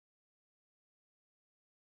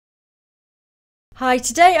Hi,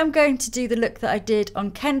 today I'm going to do the look that I did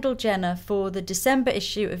on Kendall Jenner for the December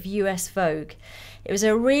issue of US Vogue. It was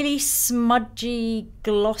a really smudgy,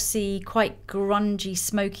 glossy, quite grungy,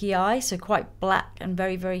 smoky eye, so quite black and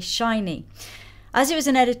very, very shiny. As it was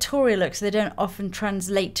an editorial look, so they don't often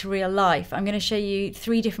translate to real life, I'm going to show you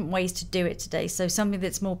 3 different ways to do it today. So something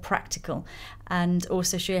that's more practical, and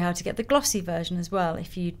also show you how to get the glossy version as well,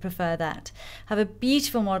 if you'd prefer that. I have a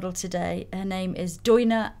beautiful model today. Her name is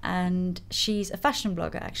Doina, and she's a fashion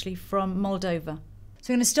blogger actually from Moldova.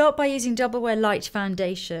 So I'm going to start by using Double Wear Light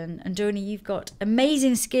Foundation. And Doina, you've got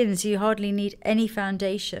amazing skin, so you hardly need any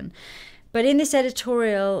foundation. But in this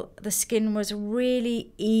editorial, the skin was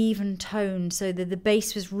really even toned, so that the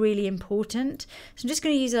base was really important. So I'm just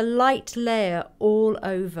going to use a light layer all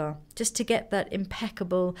over, just to get that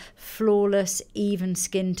impeccable, flawless, even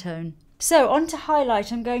skin tone. So on to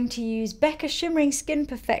highlight, I'm going to use Becca Shimmering Skin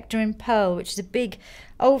Perfector in Pearl, which is a big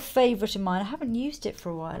old favourite of mine. I haven't used it for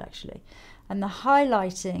a while actually. And the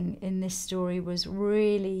highlighting in this story was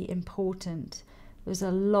really important. There was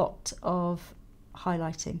a lot of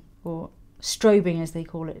highlighting, or strobing as they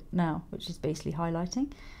call it now, which is basically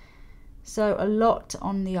highlighting. So a lot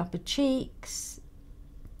on the upper cheeks.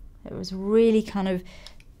 It was really kind of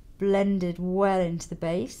blended well into the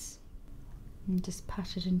base and just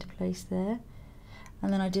patted into place there.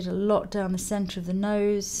 And then I did a lot down the center of the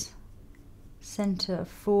nose, center of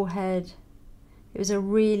forehead. It was a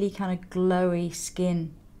really kind of glowy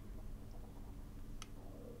skin.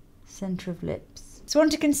 Center of lips. So on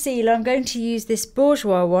to concealer, I'm going to use this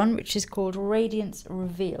Bourjois one, which is called Radiance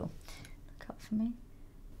Reveal. Look up for me.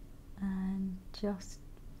 And just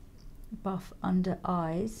buff under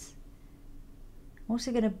eyes. I'm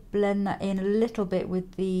also going to blend that in a little bit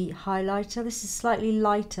with the highlighter. This is slightly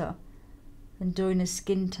lighter than Doina's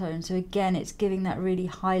skin tone, so again it's giving that really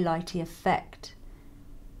highlighty effect.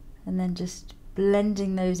 And then just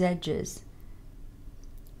blending those edges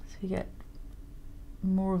so you get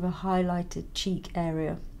more of a highlighted cheek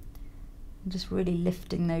area, and just really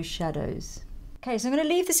lifting those shadows. Okay, so I'm going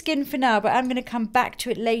to leave the skin for now, but I'm going to come back to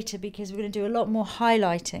it later because we're going to do a lot more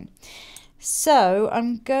highlighting. So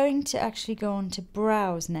I'm going to actually go on to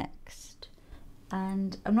brows next,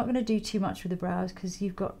 and I'm not going to do too much with the brows because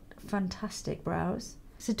you've got fantastic brows.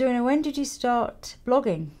 So Doina, when did you start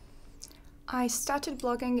blogging? I started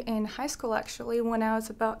blogging in high school actually when I was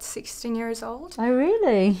about 16 years old. Oh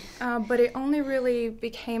really? But it only really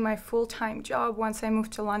became my full-time job once I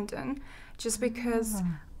moved to London, just because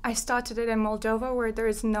I started it in Moldova where there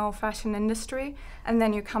is no fashion industry, and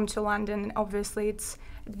then you come to London and obviously it's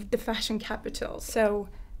the fashion capital, so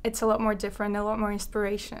it's a lot more different, a lot more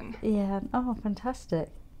inspiration. Yeah, oh fantastic.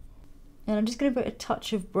 And I'm just going to put a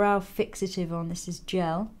touch of brow fixative on. This is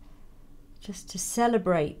gel, just to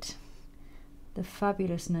celebrate the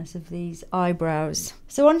fabulousness of these eyebrows.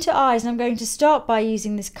 So on to eyes, and I'm going to start by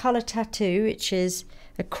using this colour Tattoo, which is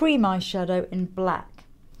a cream eyeshadow in black,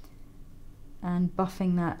 and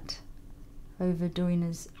buffing that over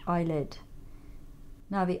Doina's eyelid.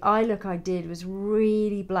 Now the eye look I did was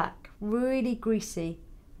really black, really greasy,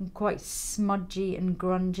 and quite smudgy and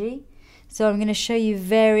grungy. So I'm going to show you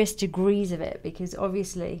various degrees of it, because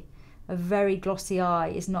obviously a very glossy eye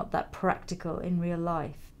is not that practical in real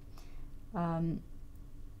life.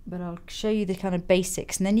 But I'll show you the kind of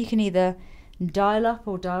basics, and then you can either dial up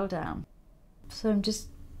or dial down. So I'm just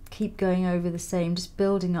keep going over the same, just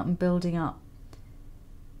building up and building up.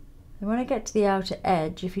 And when I get to the outer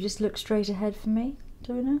edge, if you just look straight ahead for me,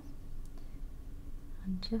 Doina,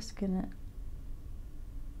 I'm just gonna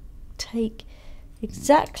take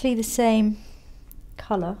exactly the same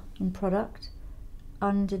colour and product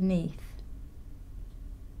underneath.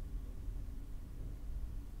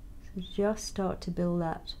 So just start to build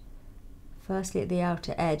that firstly at the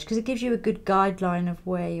outer edge, because it gives you a good guideline of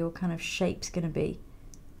where your kind of shape's going to be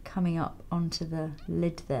coming up onto the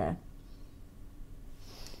lid there.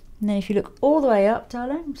 And then if you look all the way up,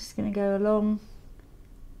 darling, I'm just going to go along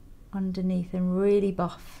underneath and really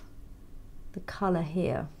buff the colour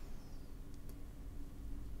here.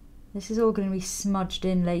 This is all going to be smudged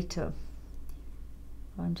in later.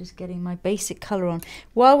 I'm just getting my basic colour on.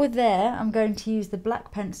 While we're there, I'm going to use the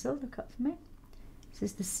black pencil. Look up for me. This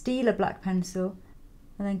is the Stila black pencil,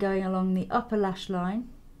 and then going along the upper lash line,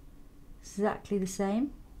 exactly the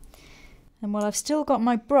same. And while I've still got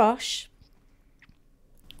my brush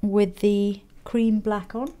with the cream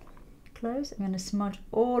black on, close, I'm going to smudge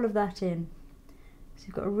all of that in. So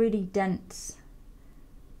you've got a really dense,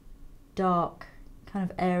 dark kind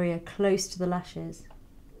of area close to the lashes.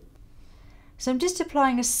 So I'm just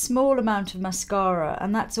applying a small amount of mascara,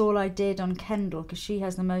 and that's all I did on Kendall because she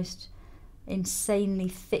has the most insanely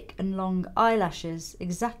thick and long eyelashes,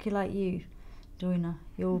 exactly like you, Doina.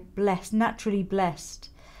 You're blessed, naturally blessed.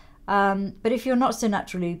 But if you're not so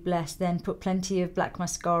naturally blessed, then put plenty of black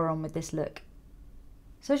mascara on with this look.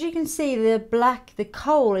 So as you can see, the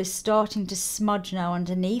coal is starting to smudge now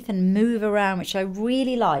underneath and move around, which I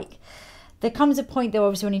really like. There comes a point though,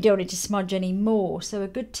 obviously, when you don't want it to smudge anymore. So a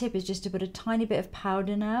good tip is just to put a tiny bit of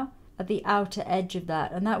powder now at the outer edge of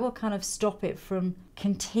that, and that will kind of stop it from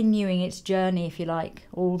continuing its journey, if you like,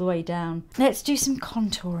 all the way down. Let's do some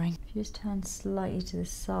contouring. If you just turn slightly to the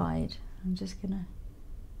side, I'm just gonna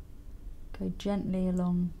go gently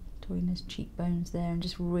along Doina's cheekbones there and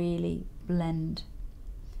just really blend.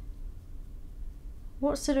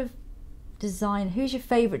 What sort of design, who's your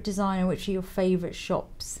favourite designer, which are your favourite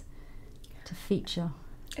shops to feature?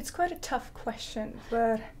 It's quite a tough question,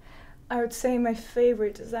 but I would say my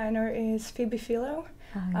favorite designer is Phoebe Philo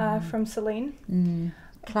from Celine.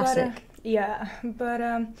 Classic.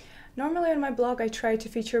 But normally on my blog I try to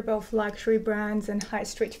feature both luxury brands and high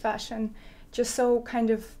street fashion, just so kind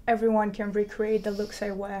of everyone can recreate the looks I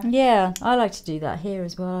wear. Yeah, I like to do that here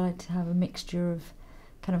as well. I like to have a mixture of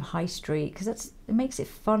kind of high street, because it makes it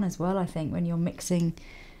fun as well, I think, when you're mixing,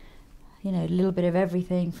 you know, a little bit of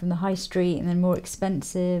everything from the high street and then more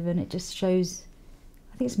expensive, and it just shows,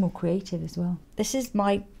 I think it's more creative as well. This is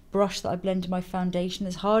my brush that I blended my foundation.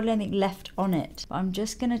 There's hardly anything left on it, but I'm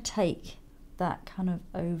just going to take that kind of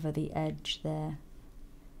over the edge there,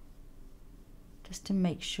 just to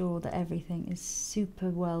make sure that everything is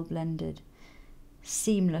super well blended,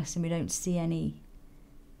 seamless, and we don't see any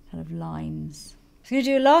kind of lines. So I'm going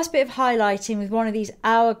to do a last bit of highlighting with one of these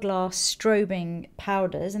hourglass strobing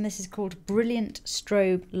powders, and this is called Brilliant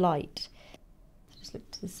Strobe Light. So just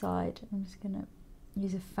look to the side. I'm just going to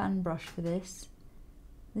use a fan brush for this.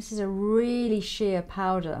 This is a really sheer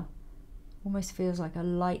powder. Almost feels like a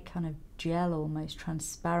light kind of gel, almost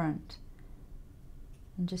transparent.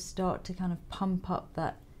 And just start to kind of pump up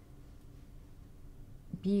that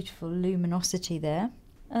beautiful luminosity there.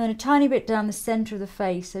 And then a tiny bit down the centre of the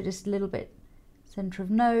face, so just a little bit centre of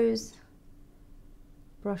nose,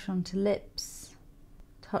 brush onto lips,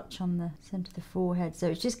 touch on the centre of the forehead. So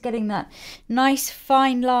it's just getting that nice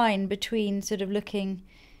fine line between sort of looking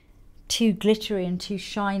too glittery and too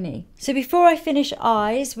shiny. So before I finish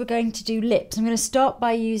eyes, we're going to do lips. I'm going to start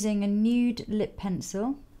by using a nude lip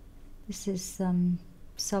pencil. This is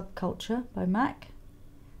Subculture by MAC.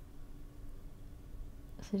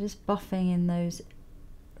 So just buffing in those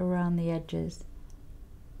around the edges.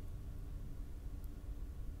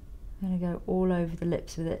 I'm going to go all over the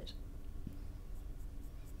lips with it.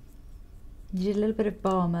 You did a little bit of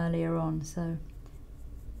balm earlier on, so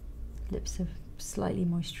lips are slightly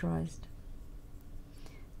moisturised.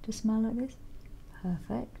 Does it smell like this?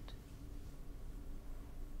 Perfect.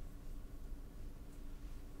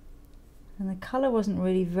 And the colour wasn't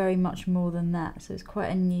really very much more than that, so it's quite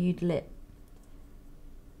a nude lip.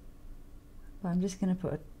 But I'm just going to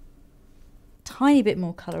put a tiny bit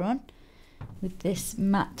more colour on with this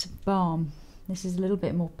matte balm. This is a little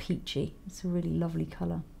bit more peachy. It's a really lovely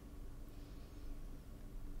colour.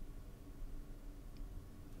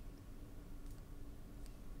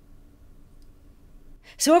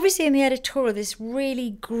 So obviously in the editorial, this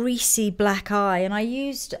really greasy black eye, and I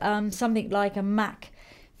used something like a MAC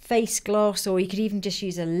face gloss, or you could even just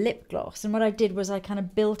use a lip gloss. And what I did was I kind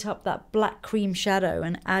of built up that black cream shadow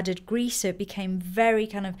and added grease, so it became very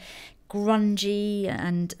kind of grungy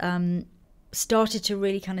and started to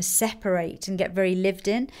really kind of separate and get very lived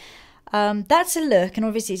in. That's a look, and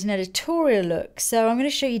obviously it's an editorial look, so I'm going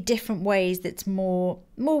to show you different ways that's more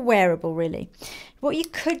wearable, really. What you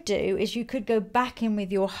could do is you could go back in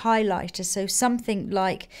with your highlighter, so something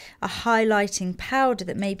like a highlighting powder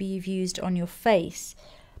that maybe you've used on your face.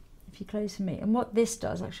 If you close for me, and what this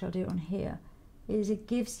does, actually I'll do it on here, is it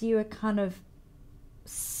gives you a kind of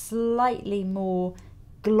slightly more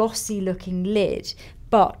glossy looking lid,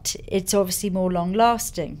 but it's obviously more long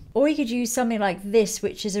lasting. Or you could use something like this,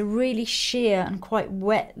 which is a really sheer and quite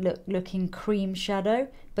wet looking cream shadow,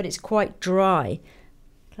 but it's quite dry.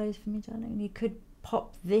 Close for me, darling. You could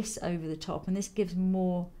pop this over the top, and this gives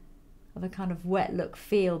more of a kind of wet look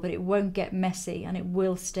feel, but it won't get messy and it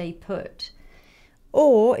will stay put.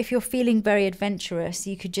 Or if you're feeling very adventurous,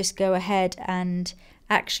 you could just go ahead and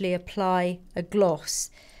actually apply a gloss.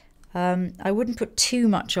 I wouldn't put too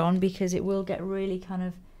much on because it will get really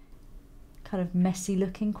kind of messy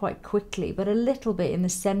looking quite quickly, but a little bit in the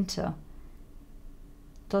center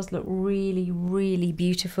does look really, really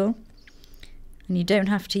beautiful. And you don't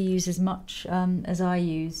have to use as much as I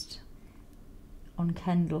used on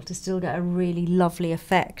Kendall to still get a really lovely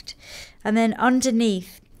effect. And then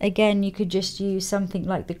underneath, again, you could just use something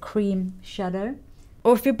like the cream shadow.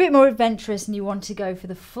 Or if you're a bit more adventurous and you want to go for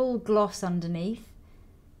the full gloss underneath,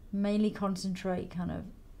 mainly concentrate kind of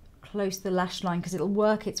close to the lash line, because it'll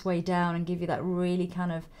work its way down and give you that really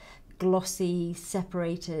kind of glossy,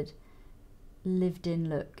 separated, lived-in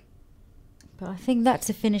look. But I think that's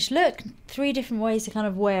a finished look. 3 different ways to kind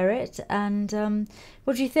of wear it. And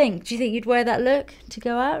what do you think? Do you think you'd wear that look to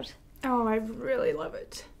go out? Oh, I really love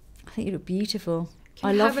it. I think you look beautiful.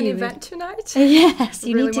 Can I have an event tonight? Yes,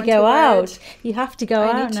 you really need to want go wear out. it. You have to go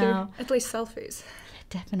out now. At least selfies.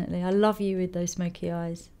 Definitely. I love you with those smoky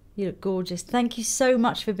eyes. You look gorgeous. Thank you so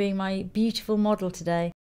much for being my beautiful model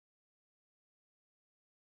today.